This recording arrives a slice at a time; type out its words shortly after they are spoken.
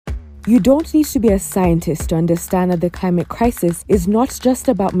You don't need to be a scientist to understand that the climate crisis is not just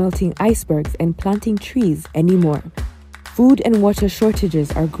about melting icebergs and planting trees anymore. Food and water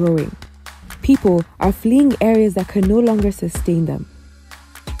shortages are growing. People are fleeing areas that can no longer sustain them.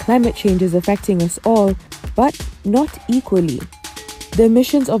 Climate change is affecting us all, but not equally. The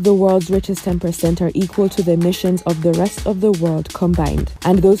emissions of the world's richest 10% are equal to the emissions of the rest of the world combined,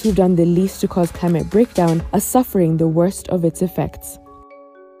 and those who've done the least to cause climate breakdown are suffering the worst of its effects.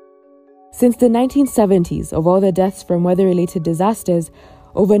 Since the 1970s, of all the deaths from weather-related disasters,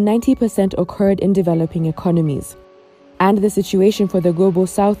 over 90% occurred in developing economies. And the situation for the global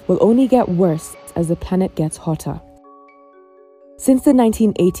south will only get worse as the planet gets hotter. Since the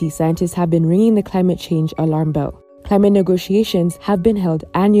 1980s, scientists have been ringing the climate change alarm bell. Climate negotiations have been held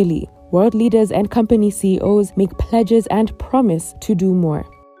annually. World leaders and company CEOs make pledges and promise to do more.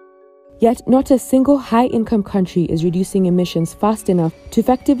 Yet, not a single high-income country is reducing emissions fast enough to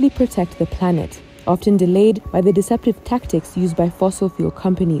effectively protect the planet, often delayed by the deceptive tactics used by fossil fuel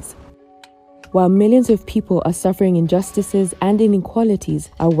companies. While millions of people are suffering, injustices and inequalities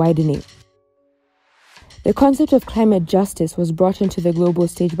are widening. The concept of climate justice was brought into the global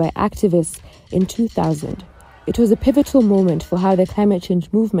stage by activists in 2000. It was a pivotal moment for how the climate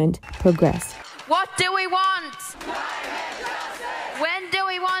change movement progressed. What do we want? When do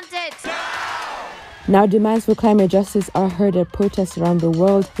we want it? Now demands for climate justice are heard at protests around the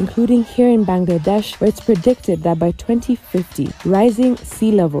world, including here in Bangladesh, where it's predicted that by 2050, rising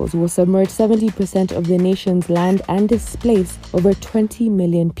sea levels will submerge 70% of the nation's land and displace over 20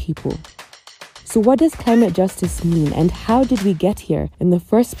 million people. So what does climate justice mean, and how did we get here in the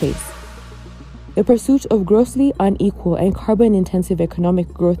first place? The pursuit of grossly unequal and carbon-intensive economic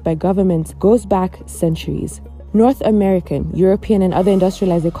growth by governments goes back centuries. North American, European, and other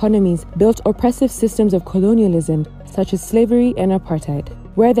industrialized economies built oppressive systems of colonialism, such as slavery and apartheid,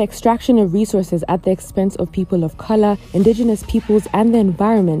 where the extraction of resources at the expense of people of color, indigenous peoples, and the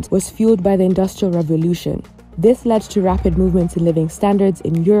environment was fueled by the Industrial Revolution. This led to rapid movements in living standards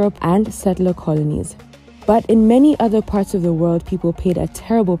in Europe and settler colonies. But in many other parts of the world, people paid a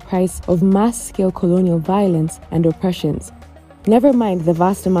terrible price of mass-scale colonial violence and oppressions. Never mind the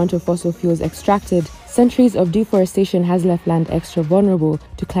vast amount of fossil fuels extracted, centuries of deforestation has left land extra vulnerable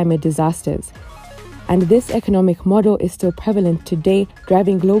to climate disasters. And this economic model is still prevalent today,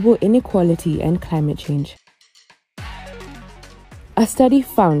 driving global inequality and climate change. A study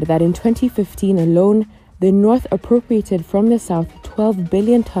found that in 2015 alone, the North appropriated from the South 12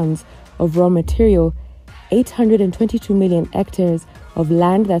 billion tons of raw material, 822 million hectares of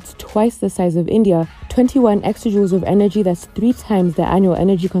land that's twice the size of India, 21 exajoules of energy that's 3 times the annual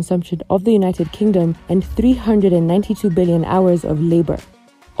energy consumption of the United Kingdom, and 392 billion hours of labor,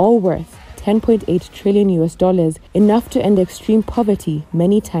 all worth $10.8 trillion, enough to end extreme poverty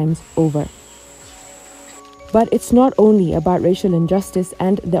many times over. But it's not only about racial injustice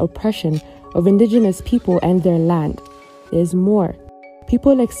and the oppression of indigenous people and their land. There's more.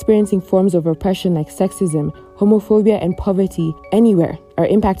 People experiencing forms of oppression like sexism, homophobia, and poverty anywhere are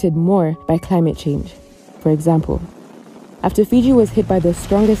impacted more by climate change. For example, after Fiji was hit by the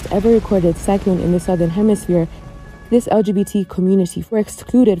strongest ever recorded cyclone in the southern hemisphere, this LGBT community were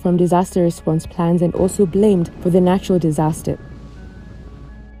excluded from disaster response plans and also blamed for the natural disaster.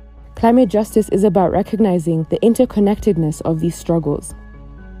 Climate justice is about recognizing the interconnectedness of these struggles.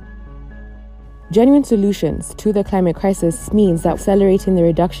 Genuine solutions to the climate crisis means that accelerating the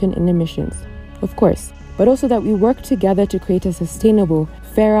reduction in emissions, of course, but also that we work together to create a sustainable,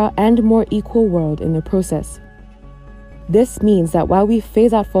 fairer, and more equal world in the process. This means that while we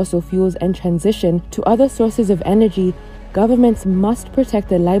phase out fossil fuels and transition to other sources of energy, governments must protect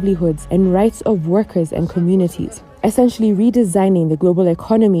the livelihoods and rights of workers and communities, essentially redesigning the global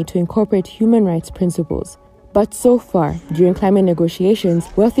economy to incorporate human rights principles. But so far, during climate negotiations,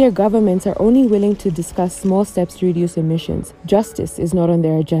 wealthier governments are only willing to discuss small steps to reduce emissions. Justice is not on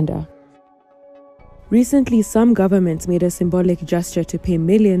their agenda. Recently, some governments made a symbolic gesture to pay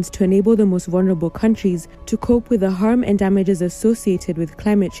millions to enable the most vulnerable countries to cope with the harm and damages associated with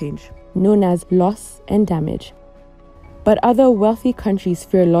climate change, known as loss and damage. But other wealthy countries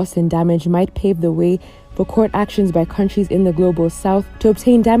fear loss and damage might pave the way for court actions by countries in the global south to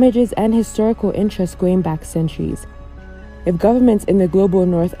obtain damages and historical interests going back centuries. If governments in the global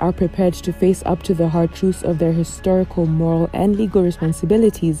north are prepared to face up to the hard truths of their historical, moral, and legal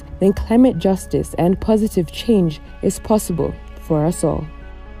responsibilities, then climate justice and positive change is possible for us all.